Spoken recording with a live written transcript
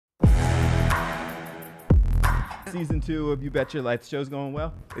Season 2 of You Bet Your Life show's going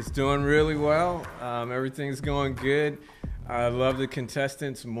well? It's doing really well. Everything's going good. I love the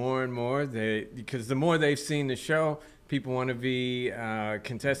contestants more and more. Because the more they've seen the show, people want to be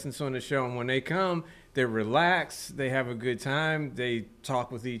contestants on the show. And when they come, they're relaxed. They have a good time. They talk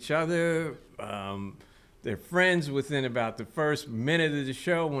with each other. They're friends within about the first minute of the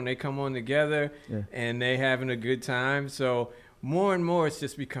show when they come on together, and they having a good time. So more and more, it's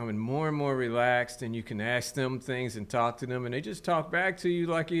just becoming more and more relaxed, and you can ask them things and talk to them, and they just talk back to you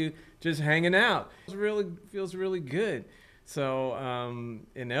like you just hanging out. It feels really good. So,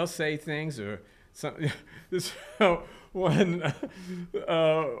 and they'll say things or something. One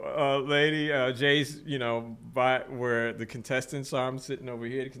lady, Jay's, by where the contestants are, I'm sitting over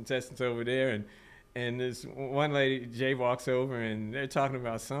here, the contestants over there, and this one lady, Jay, walks over, and they're talking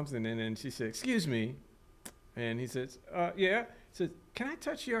about something, and then she said, "Excuse me," and he says, "Yeah." He says, "Can I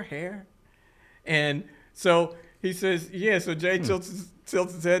touch your hair?" And so he says, "Yeah." So Jay tilts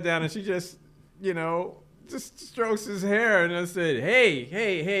his head down, and she just strokes his hair, and I said,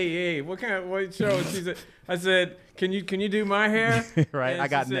 "Hey, what show?" And she said, "I said, can you do my hair?" Right, and I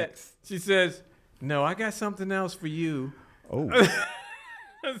got next. She says, "No, I got something else for you." Oh.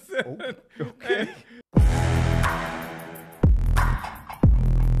 I said, Okay.